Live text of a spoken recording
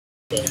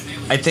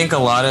I think a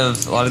lot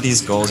of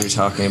these goals you're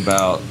talking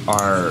about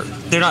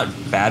they're not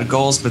bad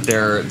goals, but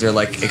they're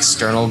like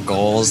external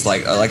goals,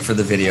 like for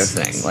the video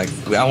thing. Like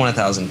I want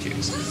 1,000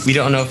 views. We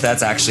don't know if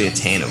that's actually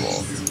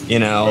attainable. You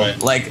know,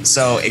 right. Like,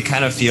 so it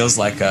kind of feels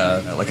like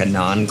a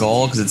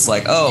non-goal, because it's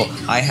like, oh,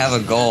 I have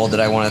a goal that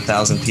I want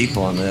 1,000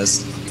 people on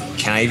this.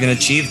 Can I even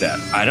achieve that?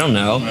 I don't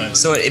know. Right.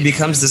 So it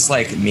becomes this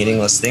like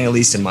meaningless thing, at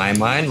least in my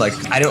mind. Like,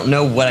 I don't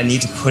know what I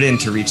need to put in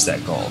to reach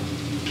that goal.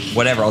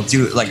 Whatever, I'll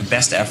do like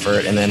best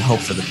effort and then hope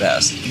for the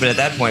best. But at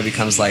that point it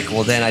becomes like,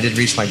 well, then I did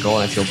reach my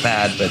goal and I feel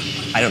bad, but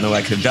I don't know what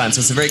I could have done. So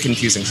it's a very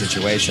confusing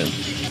situation.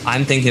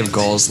 I'm thinking of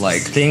goals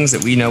like things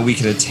that we know we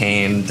can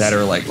attain that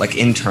are like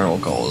internal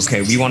goals.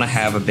 Okay, we want to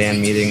have a band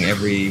meeting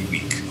every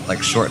week,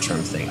 like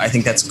short-term thing. I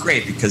think that's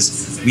great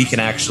because we can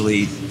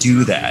actually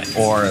do that.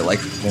 Or like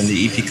when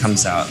the EP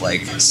comes out,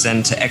 like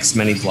send to X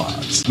many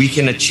blogs. We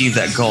can achieve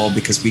that goal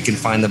because we can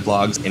find the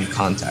blogs and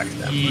contact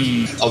them.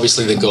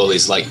 Obviously the goal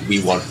is like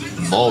we want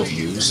more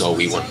views or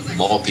we want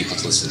more people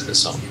to listen to the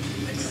song.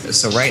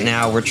 So right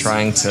now we're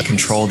trying to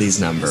control these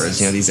numbers,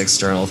 these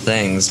external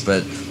things,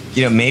 but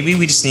maybe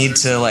we just need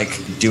to like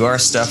do our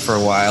stuff for a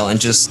while and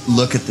just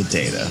look at the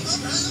data.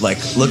 Like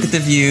look at the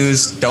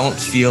views, don't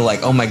feel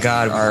like, oh my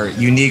God, our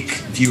unique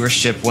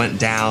viewership went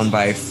down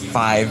by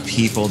 5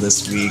 people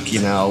this week,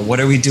 what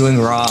are we doing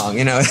wrong?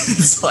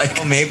 It's like,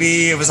 oh,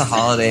 maybe it was a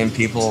holiday and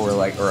people were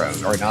like,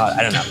 or not,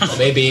 I don't know. Or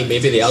maybe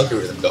the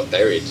algorithm got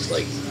buried,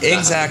 like.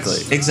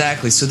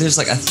 Exactly. So there's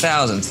like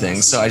 1,000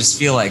 things. So I just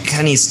feel like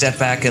kind of step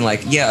back and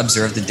like, yeah,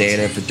 observe the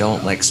data, but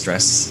don't like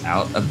stress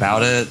out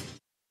about it.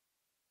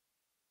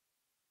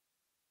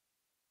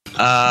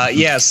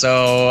 Yeah,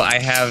 so I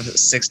have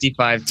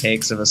 65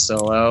 takes of a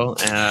solo,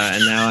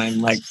 and now I'm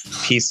like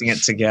piecing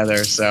it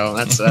together. So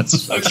that's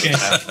okay.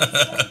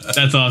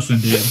 That's awesome,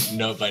 dude.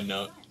 Note by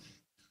note.